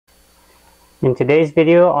In today's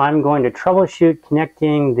video, I'm going to troubleshoot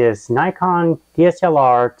connecting this Nikon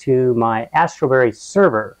DSLR to my ASTROBERRY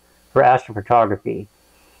server for astrophotography.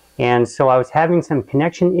 And so I was having some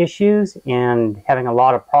connection issues and having a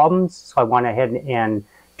lot of problems, so I went ahead and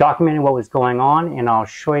documented what was going on, and I'll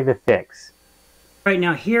show you the fix. Right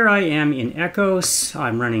now, here I am in Echoes.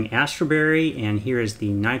 I'm running ASTROBERRY, and here is the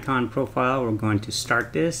Nikon profile. We're going to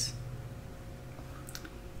start this.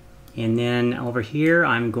 And then over here,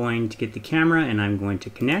 I'm going to get the camera and I'm going to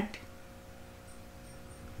connect.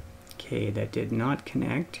 Okay, that did not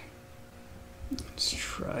connect. Let's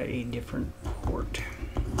try a different port.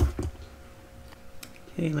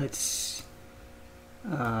 Okay, let's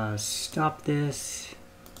stop this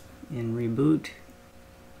and reboot.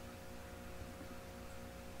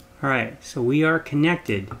 Alright, so we are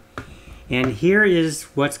connected. And here is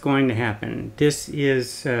what's going to happen. This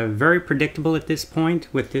is very predictable at this point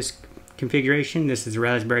with this configuration. This is a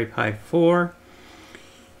Raspberry Pi 4.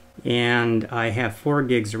 And I have 4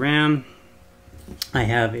 gigs of RAM. I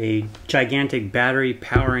have a gigantic battery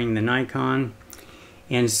powering the Nikon.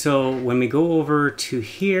 And so when we go over to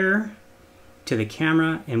here, to the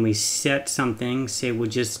camera, and we set something, say we'll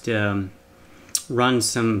just run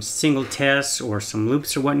some single tests or some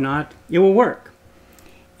loops or whatnot, it will work.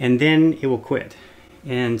 And then it will quit.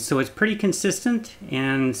 And so it's pretty consistent,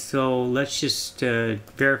 and so let's just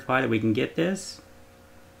verify that we can get this.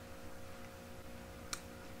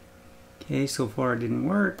 Okay, so far it didn't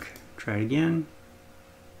work. Try it again.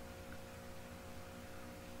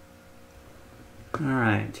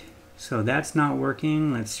 Alright, so that's not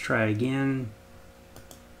working. Let's try it again.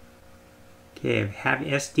 Okay, I have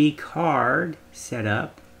SD card set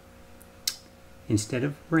up instead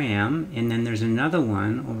of RAM, and then there's another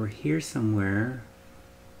one over here somewhere.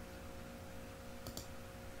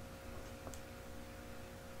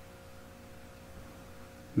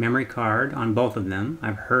 Memory card on both of them.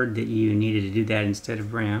 I've heard that you needed to do that instead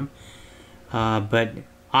of RAM. But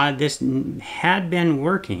this had been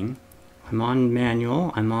working. I'm on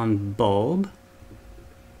manual, I'm on bulb.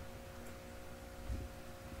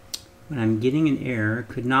 But I'm getting an error,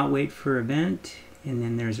 could not wait for event, and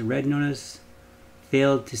then there's a red notice,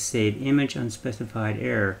 failed to save image, unspecified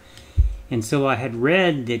error. And so I had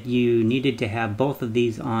read that you needed to have both of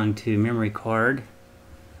these onto memory card.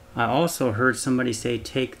 I also heard somebody say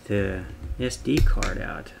take the SD card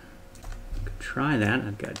out. Could try that.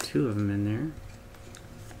 I've got 2 of them in there.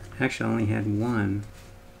 Actually, I only had 1.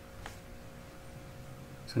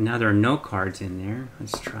 So now there are no cards in there.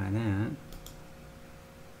 Let's try that.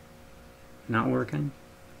 Not working.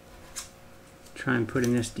 Try and put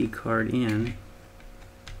an SD card in.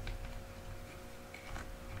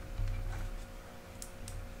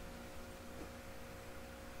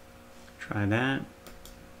 Try that.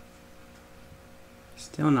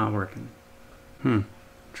 Still not working.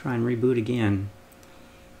 Try and reboot again.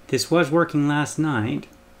 This was working last night.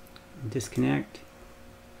 Disconnect.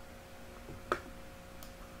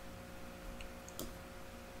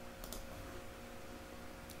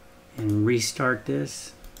 And restart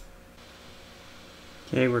this.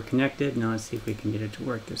 Okay, we're connected. Now let's see if we can get it to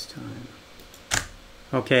work this time.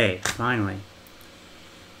 Okay, finally.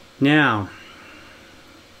 Now,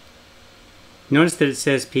 notice that it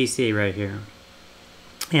says PC right here.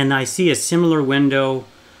 And I see a similar window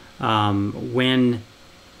when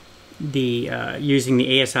using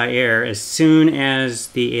the ASI Air as soon as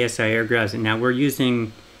the ASI Air grabs it. Now we're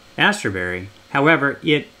using ASTROBERRY. However,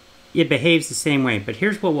 it behaves the same way. But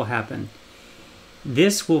here's what will happen.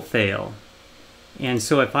 This will fail. And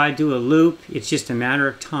so if I do a loop, it's just a matter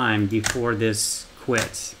of time before this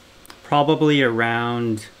quits. Probably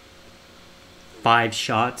around 5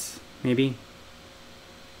 shots, maybe.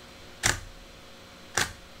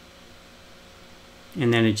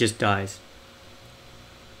 And then it just dies.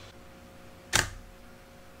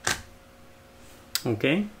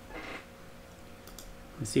 Okay.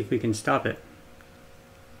 Let's see if we can stop it.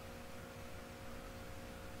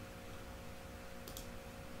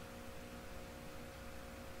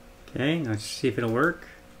 Okay, let's see if it'll work.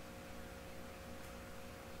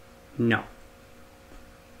 No.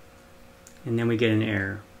 And then we get an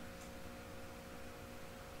error.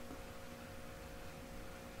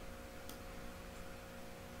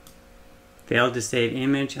 Failed to save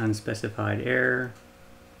image, unspecified error.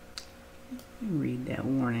 Read that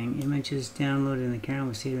warning. Images downloaded in the camera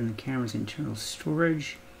was saved in the camera's internal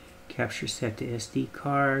storage. Capture set to SD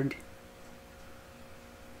card.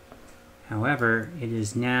 However, it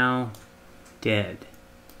is now dead.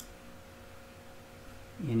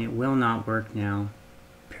 And it will not work now,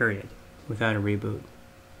 period, without a reboot.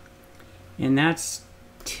 And that's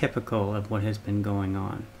typical of what has been going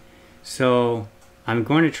on. So I'm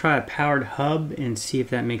going to try a powered hub and see if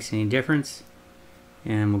that makes any difference,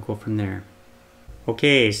 and we'll go from there.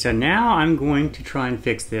 Okay, so now I'm going to try and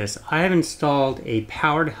fix this. I have installed a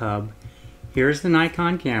powered hub. Here's the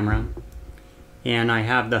Nikon camera, and I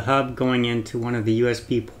have the hub going into one of the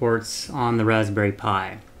USB ports on the Raspberry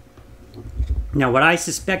Pi. Now, what I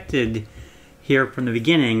suspected here from the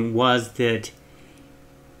beginning was that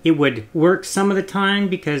it would work some of the time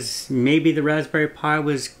because maybe the Raspberry Pi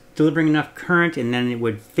was delivering enough current, and then it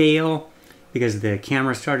would fail because the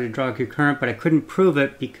camera started to draw good current, but I couldn't prove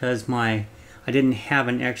it because I didn't have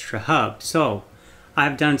an extra hub. So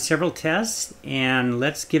I've done several tests, and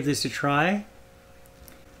let's give this a try.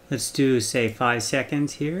 Let's do, say, 5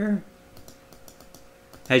 seconds here.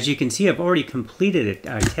 As you can see, I've already completed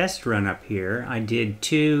a test run up here. I did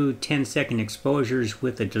 2 10-second exposures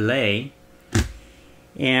with a delay,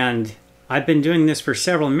 and I've been doing this for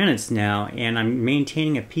several minutes now, and I'm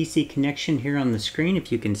maintaining a PC connection here on the screen, if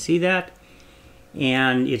you can see that,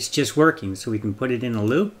 and it's just working. So we can put it in a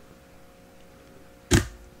loop,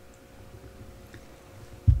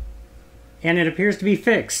 and it appears to be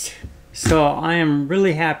fixed. So I am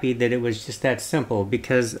really happy that it was just that simple,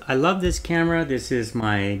 because I love this camera. This is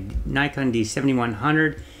my Nikon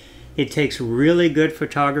D7100. It takes really good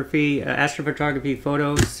photography, astrophotography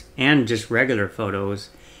photos, and just regular photos.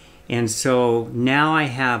 And so now I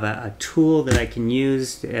have a tool that I can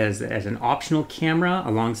use as an optional camera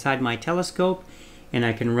alongside my telescope, and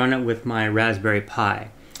I can run it with my Raspberry Pi.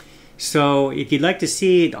 So if you'd like to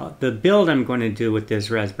see the build I'm going to do with this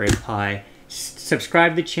Raspberry Pi,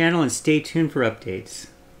 subscribe to the channel and stay tuned for updates.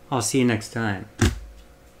 I'll see you next time.